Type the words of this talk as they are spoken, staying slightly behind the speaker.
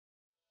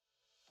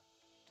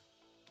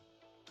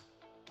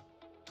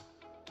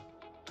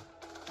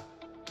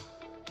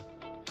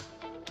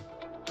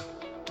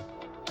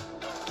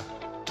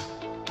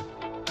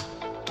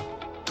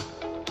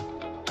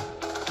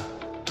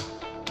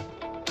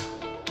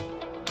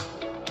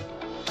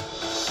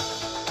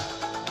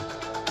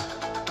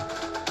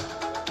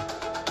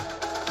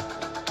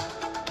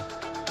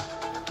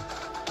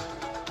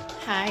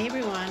Hi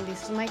everyone,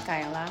 this is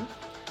Michaela,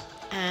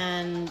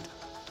 and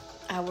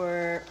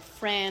our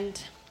friend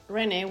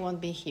Renee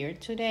won't be here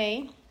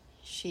today.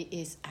 She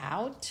is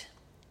out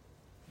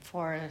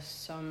for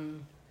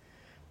some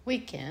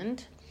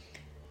weekend,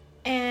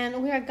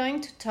 and we are going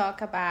to talk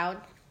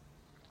about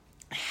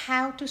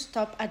how to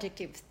stop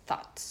addictive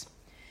thoughts.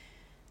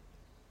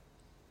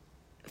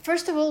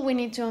 First of all, we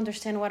need to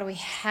understand why we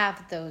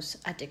have those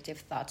addictive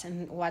thoughts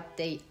and what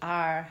they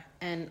are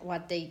and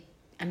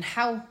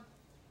how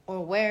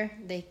or where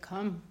they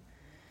come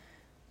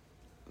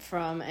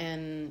from,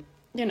 and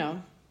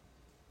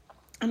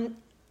and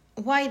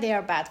why they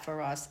are bad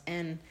for us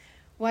and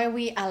why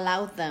we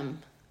allow them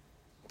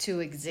to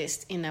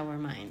exist in our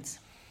minds.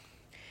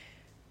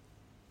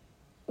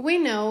 We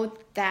know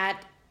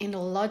that in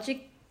a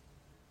logic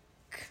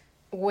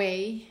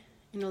way,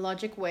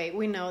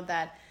 we know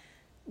that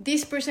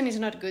this person is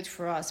not good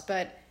for us,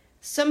 but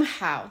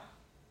somehow,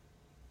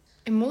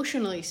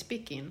 emotionally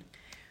speaking,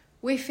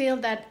 we feel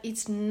that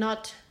it's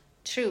not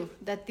true,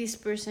 that this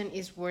person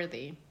is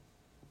worthy.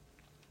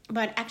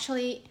 But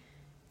actually,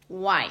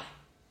 why?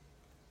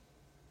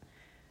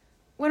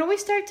 When we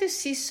start to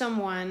see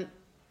someone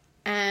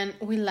and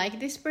we like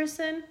this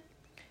person,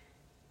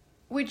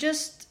 we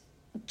just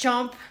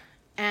jump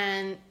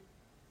and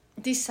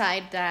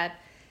decide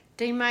that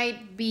they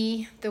might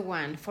be the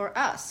one for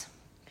us.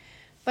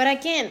 But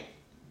again,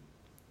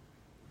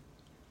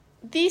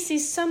 this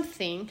is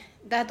something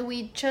that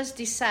we just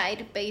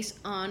decide based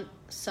on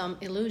some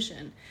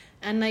illusion,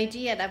 an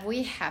idea that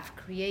we have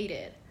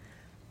created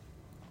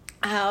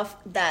of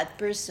that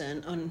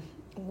person, on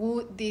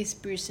who this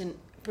person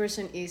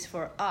is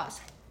for us,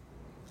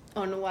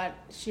 on what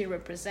she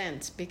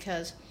represents,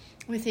 because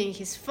we think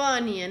he's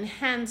funny and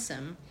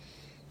handsome,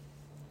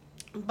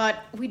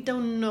 but we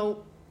don't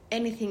know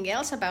anything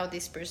else about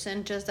this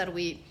person, just that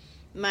we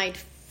might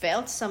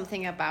felt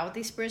something about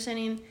this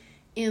person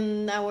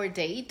in our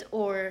date,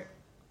 or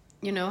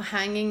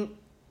hanging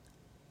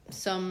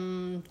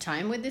some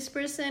time with this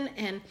person,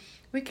 and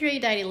we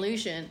create that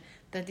illusion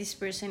that this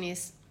person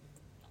is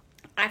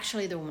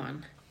actually the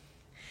one.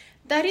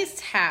 That is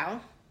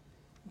how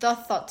the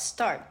thought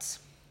starts.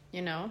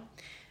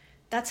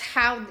 That's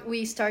how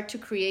we start to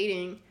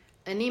creating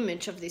an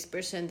image of this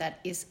person that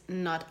is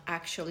not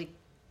actually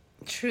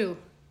true.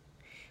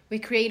 We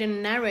create a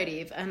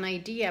narrative, an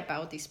idea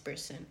about this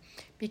person,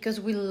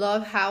 because we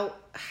love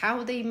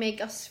how they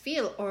make us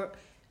feel, or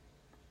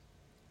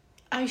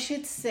I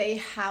should say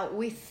how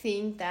we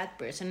think that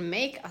person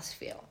make us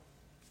feel.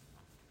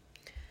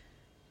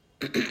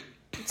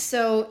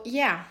 So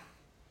yeah,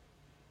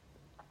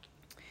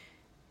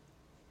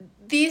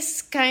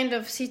 this kind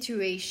of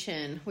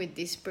situation with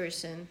this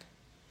person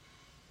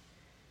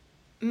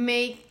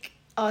make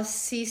us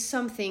see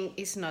something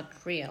is not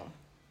real.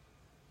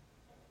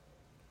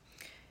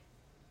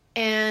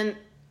 And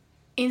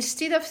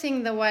instead of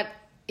seeing what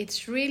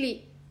it's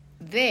really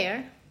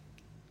there,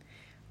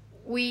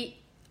 we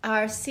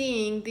are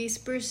seeing this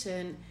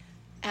person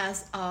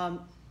as a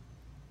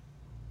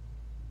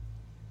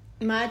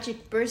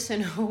magic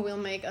person who will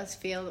make us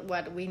feel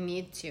what we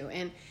need to.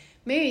 And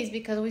maybe it's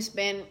because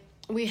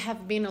we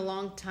have been a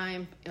long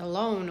time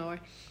alone, or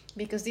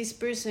because this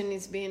person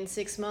has been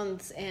 6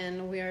 months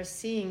and we are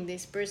seeing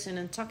this person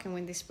and talking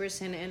with this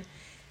person, and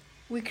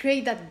we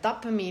create that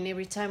dopamine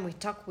every time we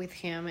talk with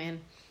him,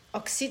 and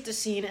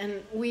oxytocin,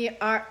 and we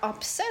are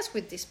obsessed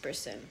with this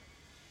person.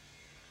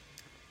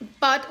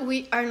 But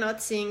we are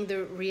not seeing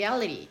the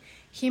reality.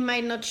 He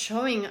might not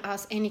showing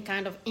us any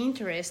kind of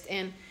interest,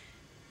 and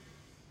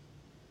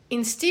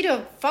instead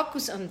of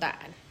focus on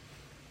that,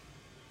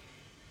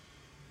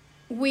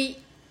 we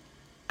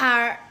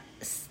are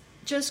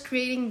just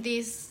creating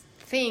this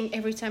thing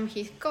every time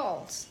he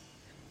calls,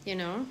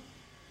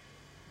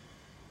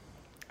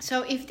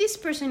 So if this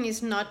person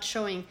is not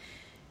showing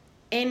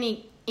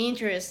any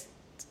interest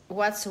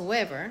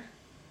whatsoever,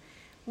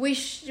 we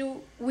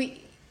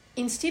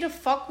instead of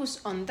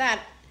focus on that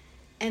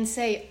and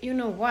say, you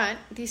know what,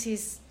 this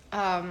is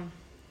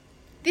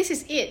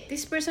it.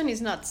 This person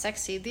is not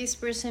sexy. This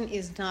person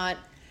is not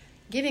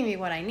giving me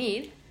what I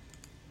need.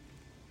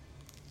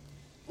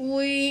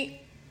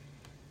 We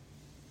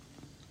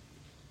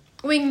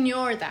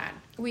ignore that.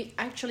 We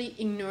actually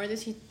ignore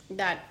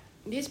that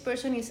this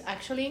person is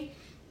actually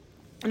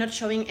not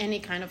showing any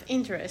kind of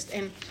interest,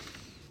 and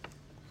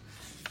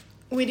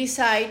we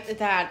decide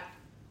that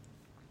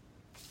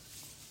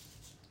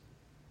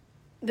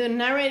the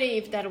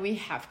narrative that we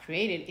have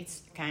created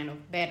is kind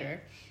of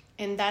better,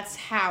 and that's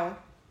how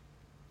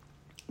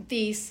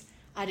these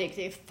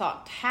addictive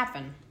thoughts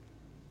happen.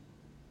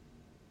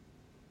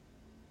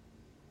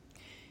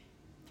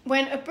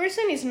 When a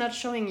person is not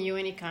showing you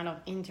any kind of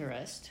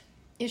interest,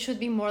 it should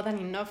be more than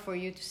enough for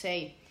you to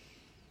say,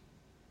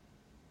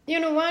 you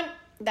know what,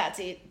 that's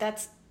it.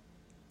 That's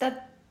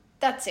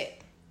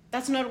it.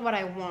 That's not what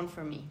I want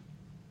for me.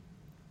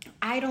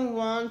 I don't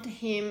want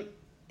him.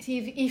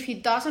 If he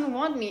doesn't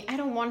want me, I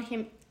don't want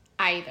him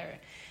either.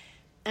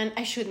 And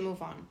I should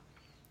move on.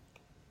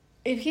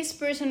 If his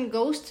person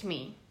ghosts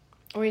me,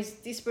 or is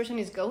this person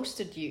is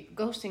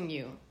ghosting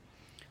you,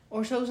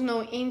 or shows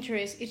no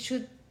interest, it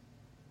shouldn't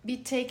be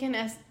taken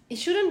as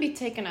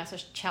a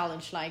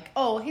challenge, like,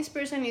 oh, this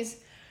person is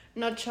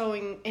not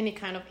showing any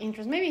kind of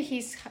interest, maybe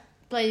he's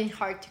playing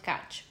hard to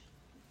catch,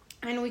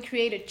 and we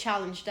create a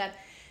challenge that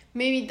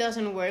maybe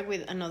doesn't work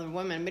with another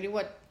woman, but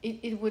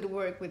it would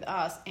work with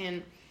us,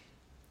 and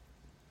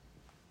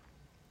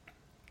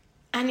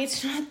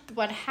it's not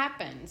what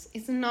happens.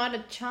 It's not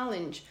a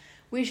challenge.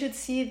 We should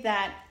see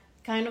that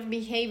kind of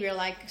behavior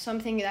like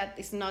something that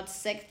is not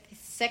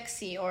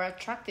sexy or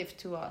attractive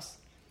to us,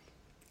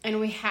 and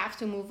we have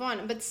to move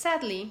on. But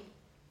sadly,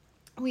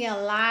 we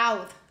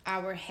allowed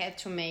our head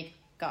to make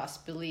us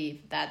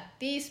believe that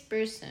this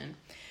person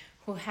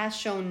who has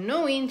shown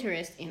no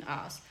interest in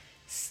us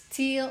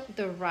still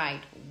the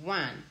right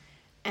one.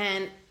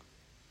 And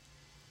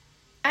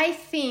I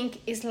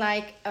think it's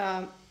like,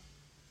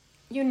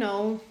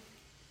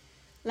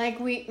 like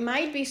we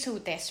might be so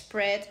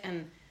desperate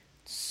and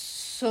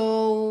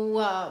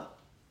so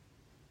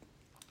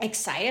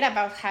excited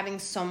about having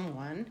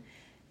someone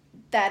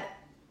that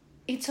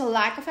it's a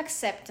lack of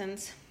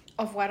acceptance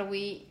of what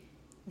we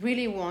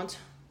really want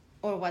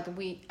or what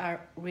we are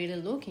really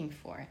looking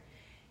for.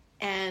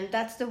 And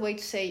that's the way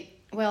to say,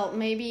 well,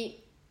 maybe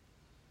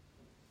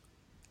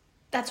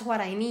that's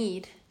what I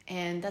need,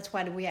 and that's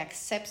why we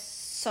accept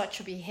such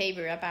a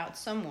behavior about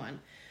someone.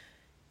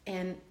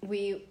 And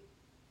we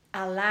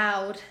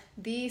allowed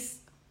this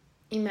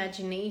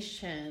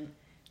imagination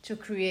to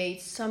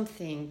create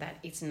something that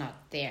is not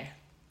there.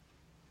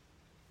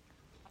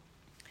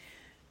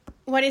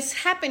 What is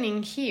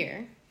happening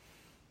here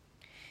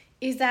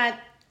is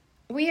that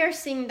we are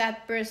seeing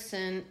that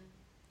person,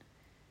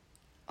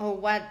 or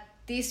what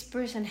this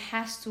person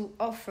has to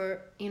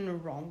offer, in a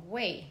wrong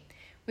way.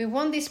 We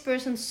want this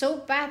person so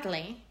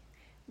badly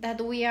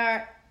that we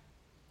are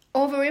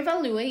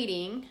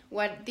over-evaluating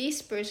what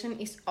this person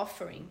is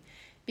offering,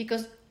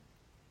 because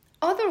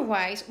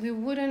otherwise we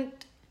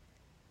wouldn't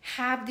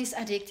have this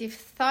addictive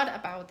thought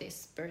about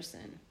this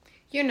person.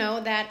 You know,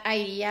 that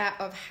idea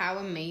of how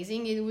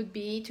amazing it would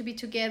be to be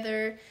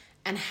together,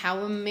 and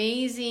how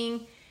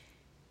amazing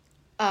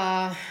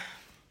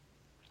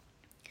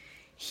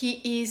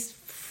he is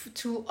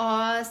to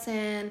us,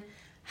 and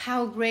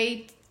how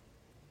great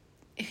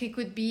he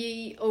could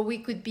be, or we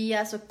could be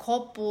as a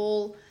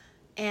couple,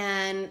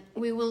 and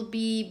we will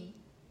be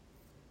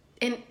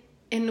and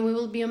we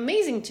will be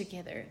amazing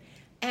together.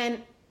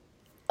 And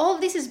all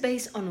this is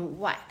based on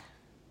what?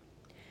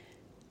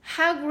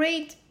 How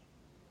great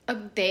a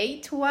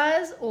date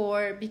was,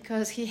 or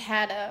because he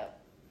had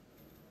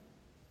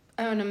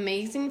an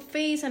amazing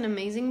face, an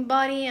amazing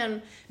body,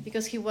 and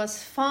because he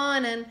was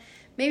fun, and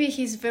maybe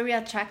he's very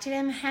attractive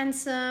and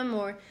handsome,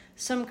 or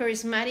some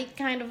charismatic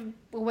kind of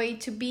way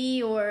to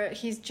be, or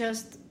he's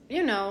just,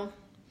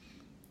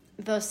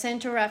 the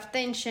center of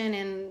attention,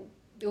 and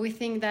we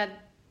think that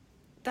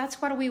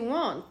that's what we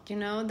want,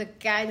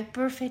 the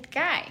perfect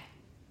guy.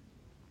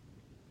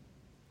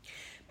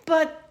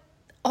 But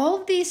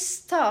all this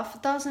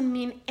stuff doesn't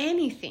mean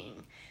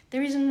anything.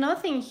 There is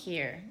nothing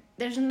here.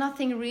 There's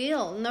nothing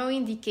real, no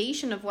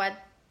indication of what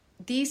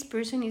this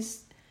person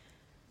is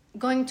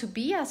going to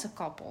be as a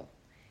couple.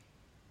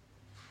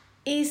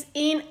 Is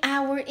in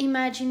our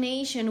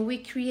imagination. We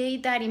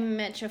create that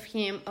image of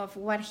him, of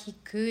what he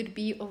could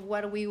be, of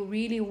what we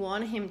really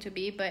want him to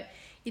be, but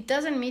it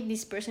doesn't mean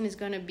this person is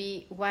going to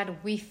be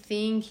what we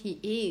think he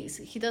is.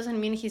 He doesn't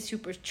mean he's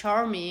super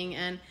charming,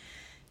 and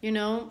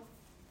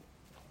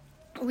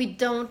we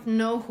don't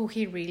know who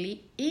he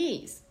really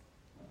is.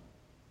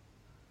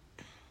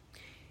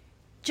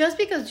 Just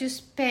because you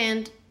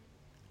spend,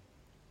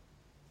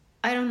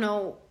 I don't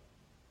know,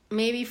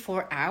 maybe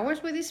 4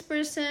 hours with this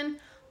person,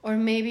 or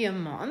maybe a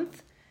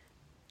month,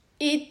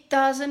 it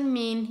doesn't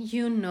mean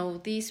you know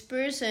this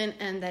person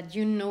and that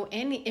you know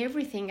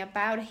everything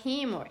about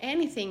him or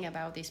anything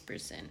about this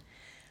person.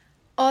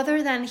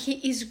 Other than he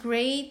is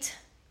great,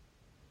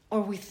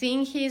 or we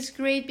think he is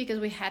great because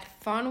we had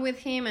fun with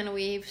him and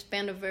we've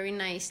spent a very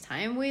nice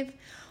time with,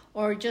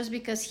 or just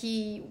because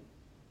he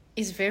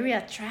is very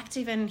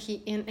attractive, and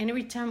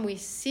every time we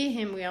see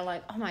him we are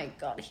like, oh my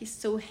god, he's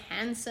so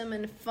handsome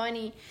and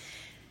funny.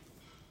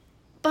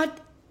 But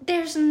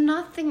there's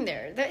nothing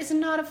there. There is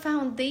not a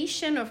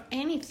foundation of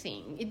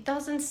anything. It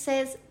doesn't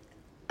say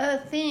a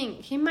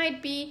thing. He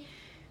might be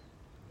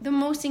the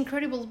most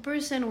incredible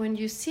person when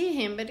you see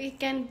him, but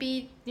it can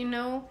be,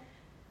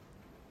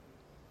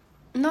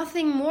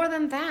 nothing more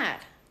than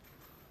that.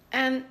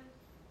 And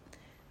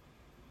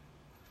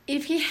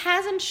if he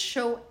hasn't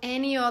shown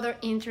any other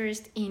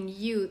interest in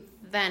you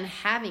than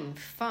having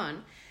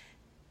fun,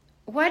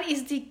 what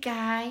is this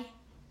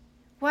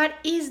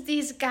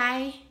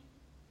guy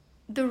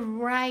the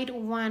right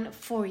one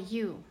for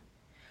you?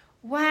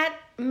 What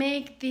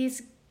make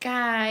this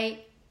guy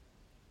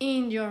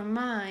in your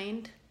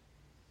mind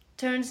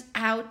turns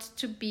out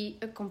to be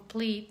a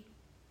complete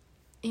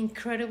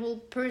incredible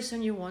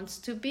person you want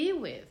to be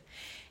with?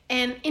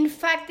 And in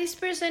fact, this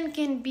person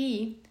can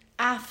be,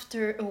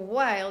 after a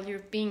while you're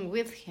being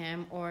with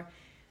him, or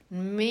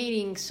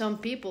meeting some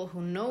people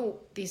who know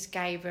this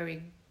guy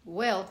very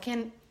well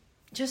can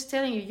just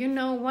telling you, you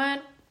know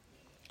what?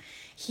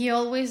 He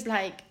always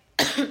like,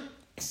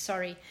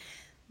 sorry,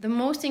 the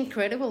most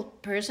incredible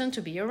person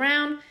to be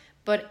around,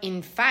 but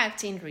in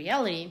fact, in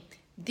reality,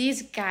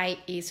 this guy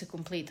is a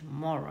complete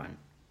moron.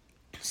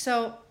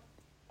 So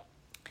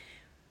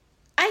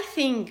I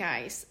think,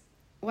 guys,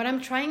 what I'm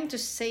trying to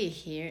say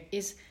here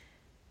is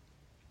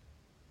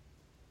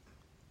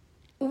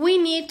we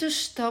need to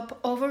stop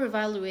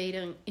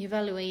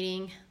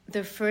evaluating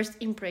the first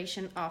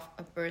impression of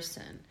a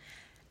person,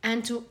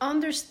 and to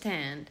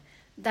understand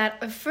that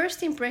a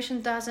first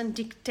impression doesn't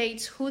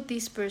dictate who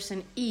this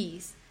person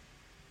is,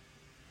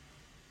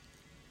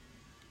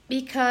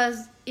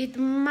 because it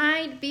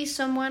might be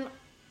someone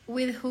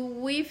with who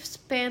we've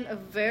spent a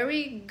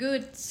very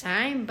good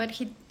time, but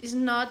he is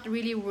not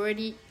really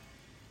worthy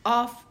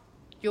of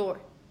your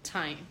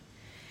time.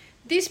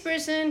 This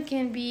person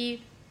can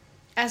be,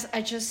 as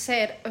I just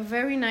said, a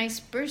very nice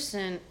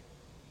person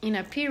in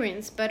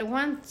appearance, but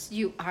once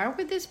you are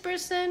with this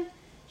person,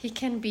 he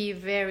can be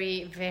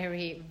very,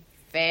 very,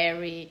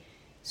 very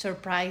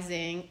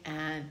surprising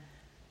and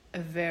a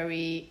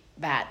very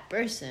bad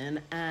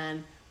person,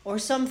 and or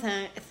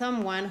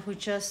someone who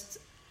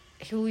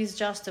is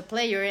just a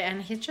player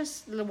and he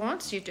just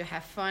wants you to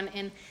have fun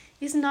and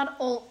is not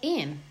all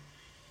in.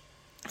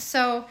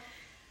 So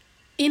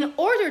in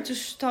order to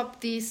stop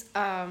these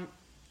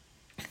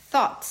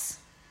thoughts,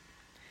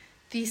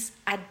 these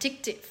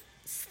addictive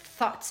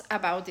thoughts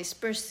about this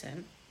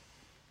person,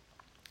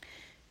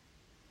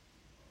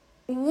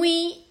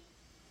 we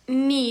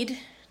need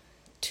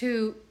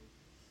to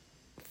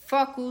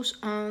focus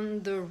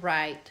on the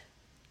right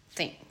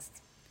things.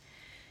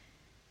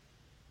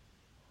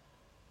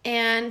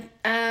 And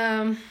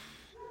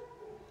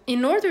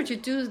in order to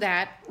do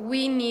that,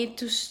 we need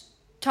to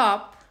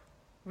stop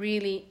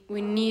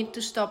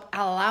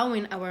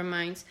allowing our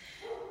minds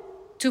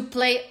to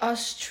play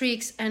us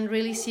tricks and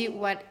really see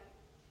what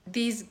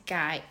this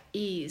guy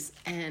is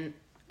and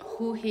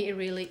who he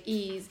really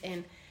is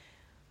and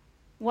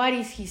what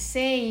is he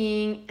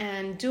saying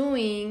and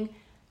doing,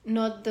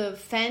 not the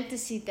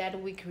fantasy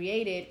that we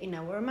created in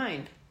our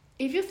mind.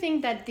 If you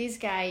think that this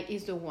guy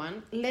is the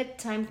one, let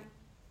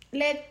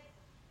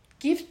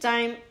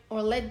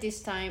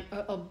this time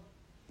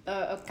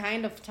a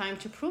kind of time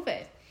to prove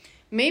it.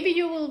 Maybe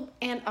you will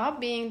end up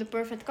being the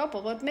perfect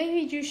couple, but maybe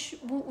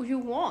you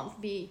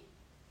won't be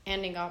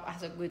ending up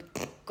as a good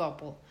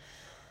couple.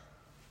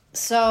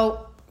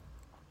 So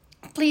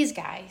please,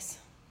 guys,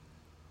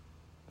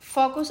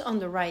 focus on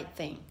the right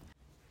thing.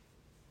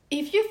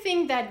 If you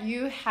think that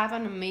you have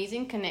an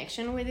amazing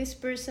connection with this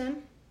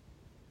person,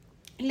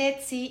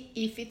 let's see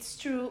if it's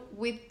true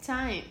with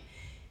time.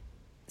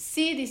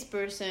 See this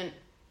person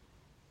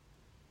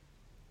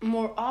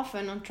more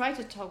often and try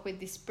to talk with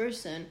this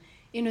person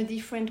in a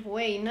different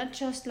way, not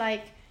just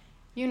like,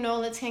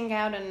 let's hang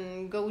out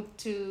and go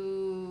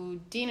to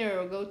dinner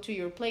or go to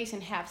your place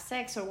and have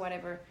sex or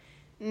whatever.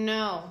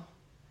 No.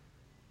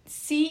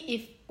 See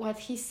if what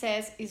he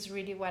says is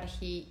really what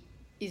he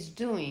is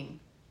doing.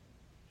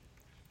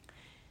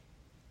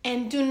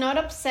 And do not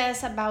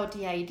obsess about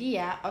the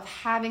idea of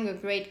having a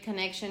great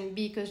connection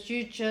because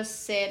you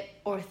just said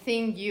or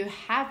think you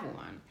have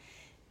one.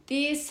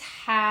 This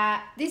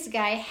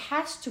guy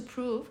has to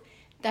prove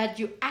that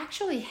you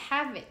actually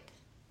have it.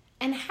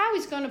 And how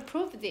is going to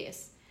prove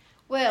this?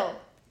 Well,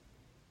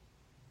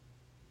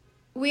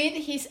 with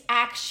his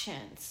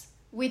actions,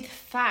 with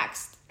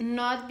facts,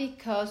 not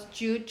because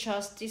you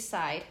just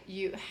decide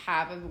you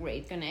have a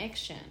great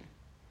connection.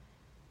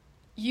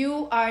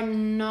 You are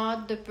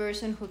not the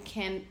person who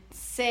can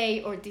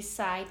say or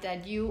decide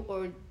that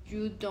you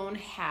don't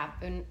have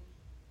a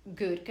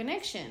good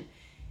connection.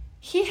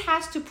 He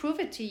has to prove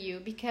it to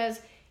you,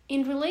 because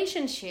in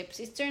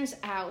relationships, it turns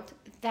out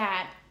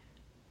that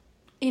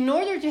in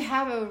order to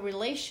have a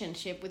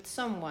relationship with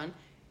someone,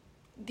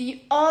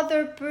 the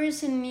other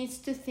person needs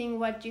to think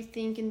what you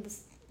think in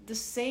the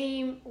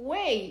same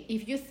way.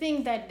 If you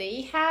think that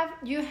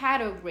you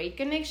had a great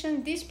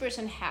connection, this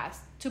person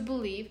has to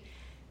believe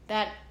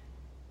that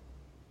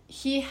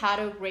he had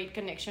a great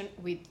connection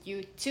with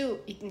you too.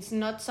 It is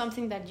not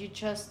something that you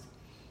just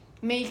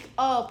make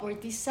up or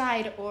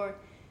decide or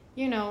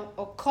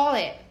call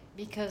it,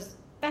 because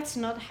that's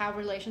not how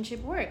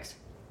relationship works.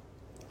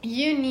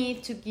 You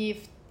need to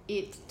give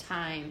it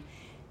time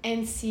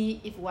and see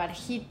if what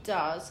he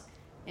does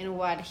and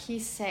what he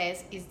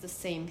says is the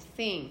same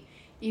thing.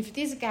 If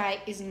this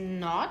guy is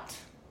not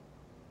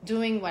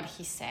doing what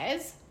he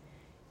says,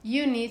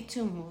 you need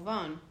to move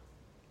on.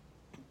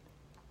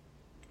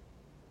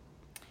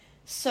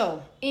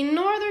 So, in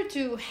order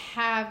to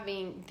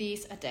having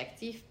these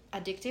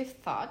addictive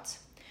thoughts,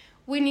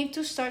 we need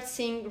to start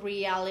seeing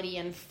reality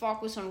and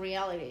focus on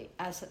reality,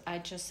 as I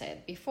just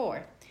said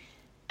before.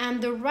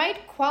 And the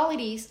right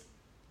qualities,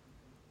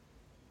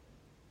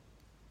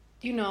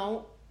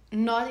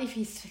 not if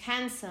he's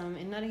handsome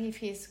and not if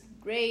he's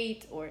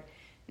great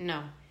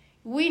no.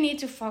 We need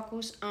to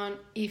focus on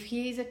if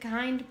he is a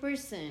kind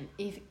person,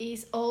 if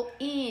he's all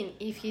in,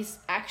 if he's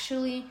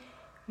actually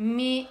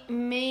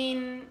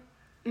meant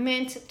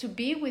to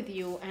be with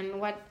you, and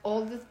what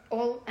all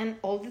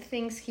the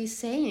things he's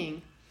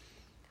saying,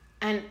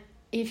 and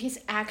if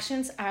his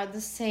actions are the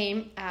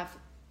same as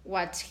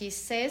what he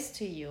says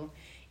to you.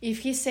 If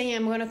he's saying,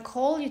 I'm gonna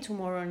call you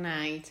tomorrow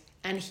night,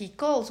 and he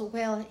calls,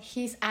 well,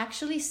 he's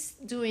actually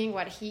doing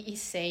what he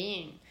is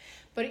saying.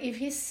 But if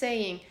he's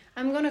saying,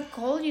 I'm gonna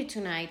call you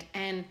tonight,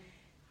 and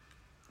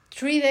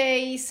 3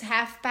 days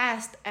have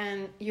passed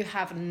and you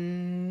have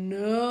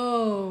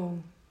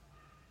no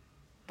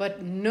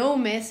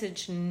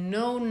message,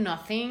 no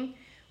nothing,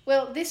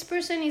 well, this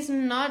person is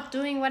not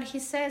doing what he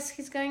says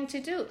he's going to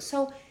do.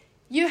 So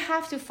you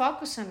have to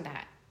focus on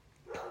that.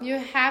 You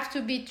have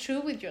to be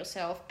true with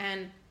yourself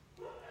and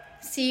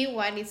see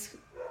what is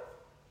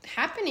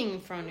happening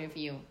in front of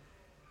you.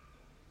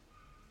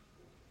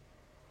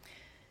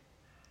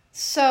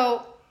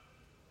 So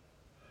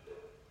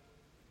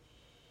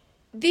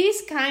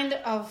this kind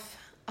of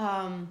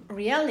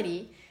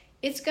reality,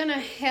 it's gonna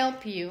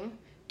help you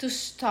to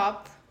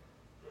stop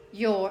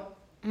your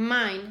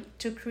mind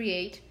to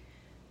create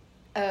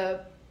a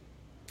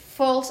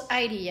false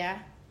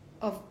idea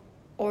of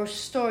or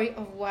story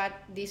of what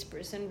this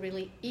person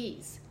really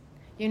is.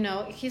 You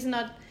know,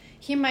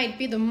 he might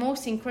be the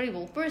most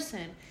incredible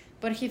person,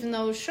 but he's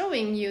not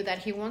showing you that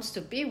he wants to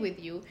be with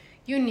you.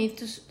 You need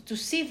to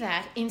see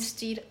that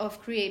instead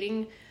of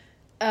creating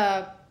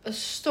a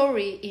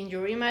story in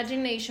your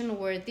imagination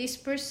where this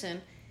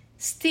person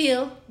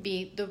still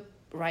be the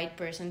right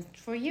person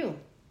for you.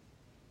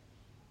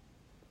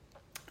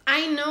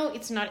 I know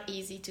it's not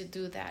easy to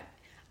do that.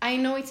 I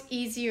know it's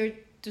easier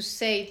to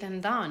say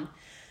than done.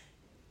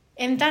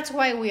 And that's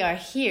why we are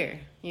here,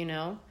 you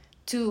know,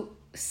 to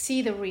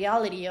see the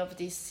reality of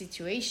this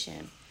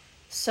situation.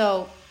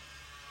 So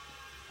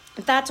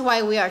that's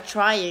why we are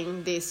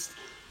trying this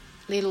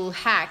little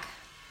hack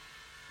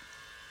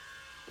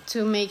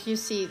to make you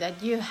see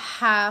that you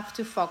have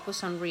to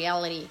focus on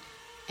reality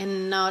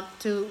and not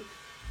to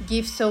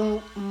give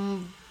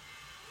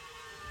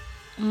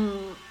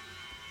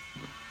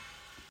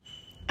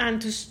and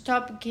to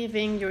stop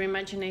giving your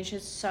imagination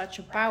such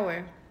a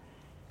power.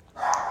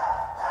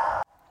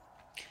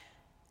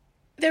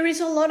 There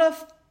is a lot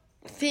of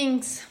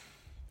things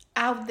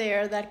out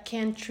there that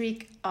can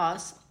trick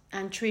us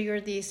and trigger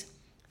these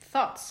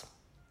thoughts,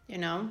 you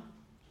know,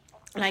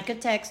 like a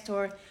text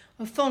or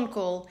a phone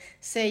call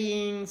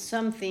saying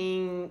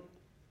something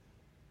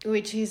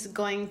which is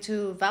going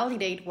to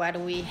validate what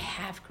we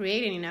have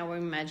created in our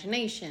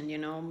imagination. You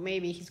know,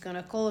 maybe he's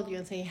gonna call you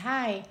and say,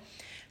 hi,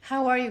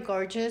 how are you,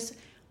 gorgeous?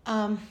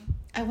 I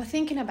was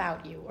thinking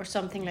about you, or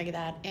something like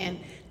that. And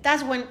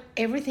that's when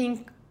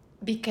everything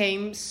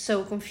became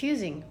so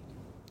confusing,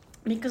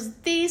 because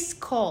this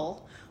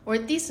call or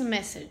this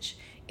message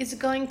is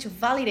going to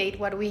validate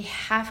what we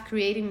have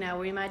created in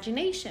our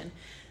imagination.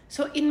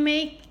 So it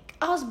makes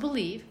us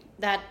believe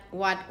that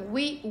what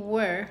we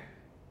were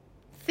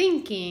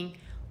thinking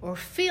or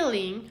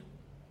feeling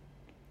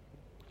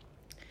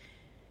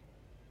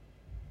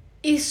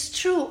is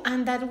true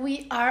and that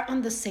we are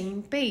on the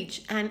same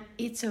page. And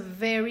it's a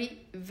very,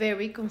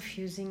 very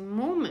confusing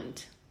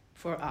moment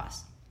for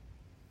us.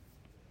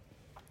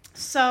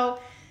 So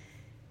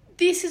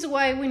this is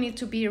why we need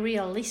to be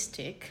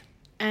realistic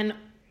and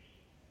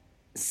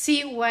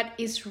see what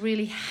is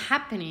really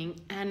happening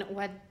and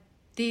what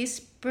this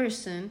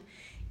person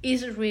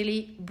is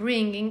really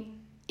bringing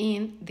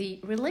in the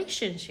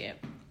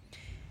relationship.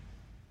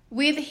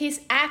 With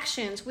his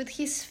actions,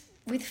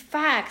 with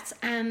facts,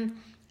 and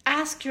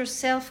ask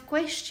yourself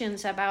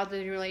questions about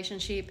the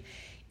relationship.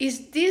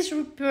 Is this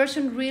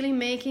person really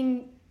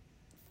making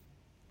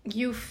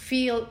you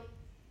feel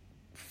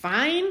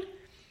fine?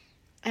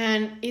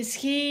 And is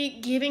he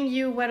giving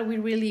you what we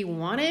really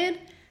wanted?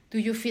 Do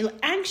you feel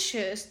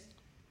anxious?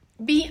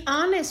 Be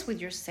honest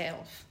with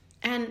yourself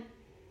and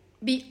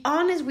be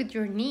honest with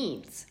your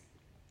needs.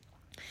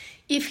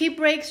 If he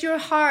breaks your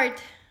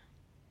heart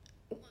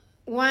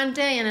one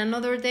day and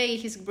another day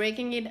he's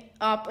breaking it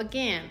up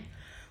again,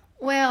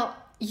 well,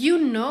 you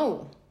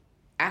know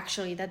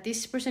actually that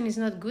this person is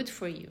not good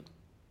for you.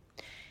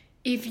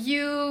 If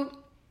you,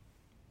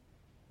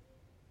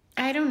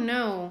 I don't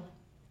know,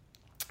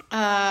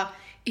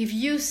 if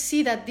you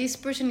see that this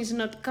person is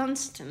not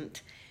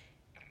constant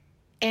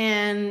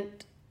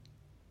and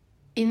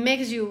it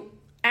makes you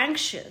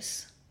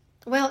anxious,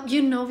 well,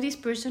 you know this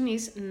person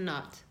is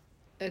not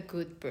a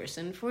good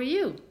person for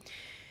you.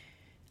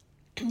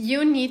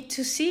 You need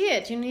to see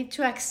it. You need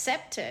to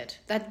accept it,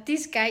 that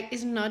this guy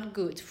is not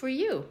good for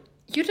you.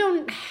 You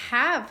don't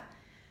have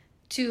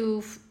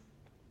to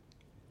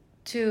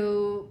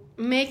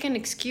make an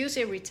excuse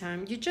every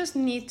time. You just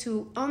need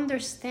to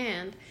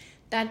understand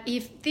that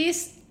if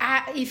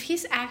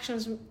his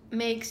actions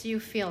makes you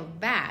feel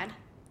bad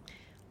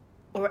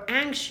or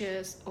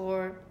anxious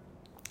or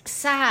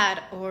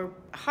sad or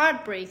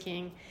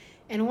heartbreaking,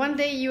 and one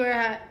day you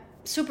are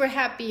super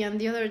happy and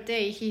the other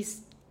day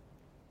he's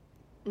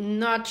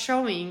not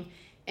showing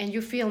and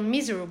you feel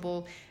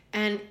miserable,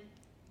 and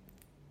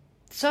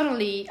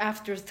suddenly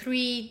after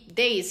 3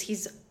 days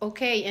he's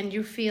okay and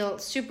you feel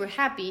super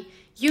happy,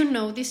 you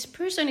know this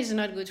person is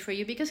not good for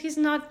you, because he's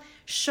not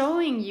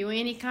showing you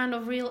any kind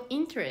of real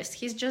interest.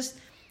 He's just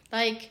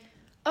like,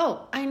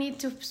 oh, I need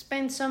to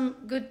spend some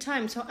good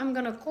time, so I'm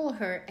gonna call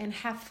her and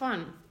have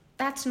fun.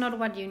 That's not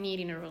what you need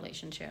in a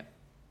relationship.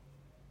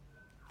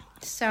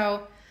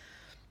 So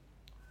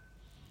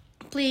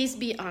please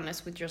be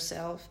honest with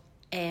yourself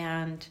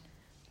and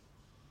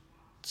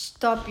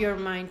stop your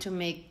mind to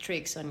make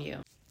tricks on you.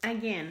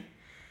 Again,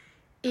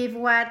 if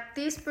what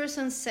this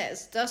person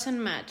says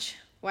doesn't match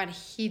what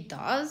he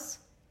does,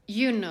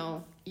 you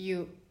know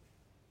you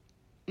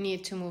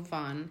need to move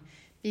on,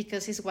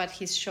 because it's what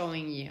he's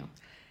showing you.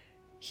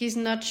 He's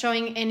not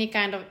showing any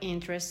kind of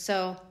interest.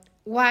 So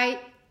why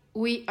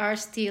we are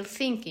still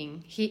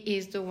thinking he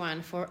is the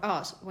one for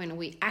us when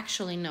we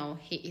actually know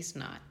he is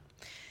not?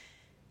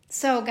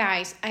 So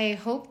guys, I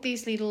hope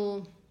this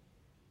little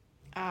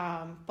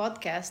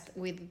podcast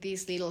with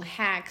these little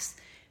hacks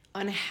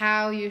on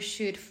how you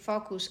should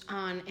focus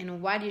on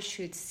and what you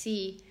should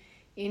see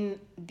in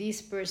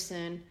this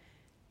person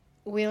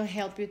will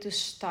help you to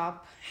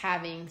stop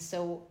having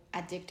so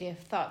addictive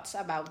thoughts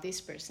about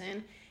this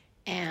person,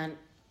 and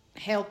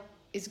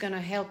it's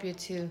gonna help you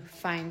to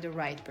find the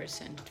right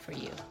person for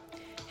you.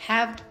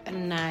 Have a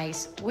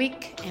nice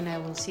week, and I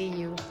will see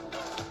you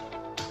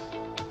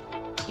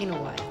in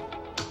a while.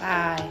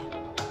 Bye.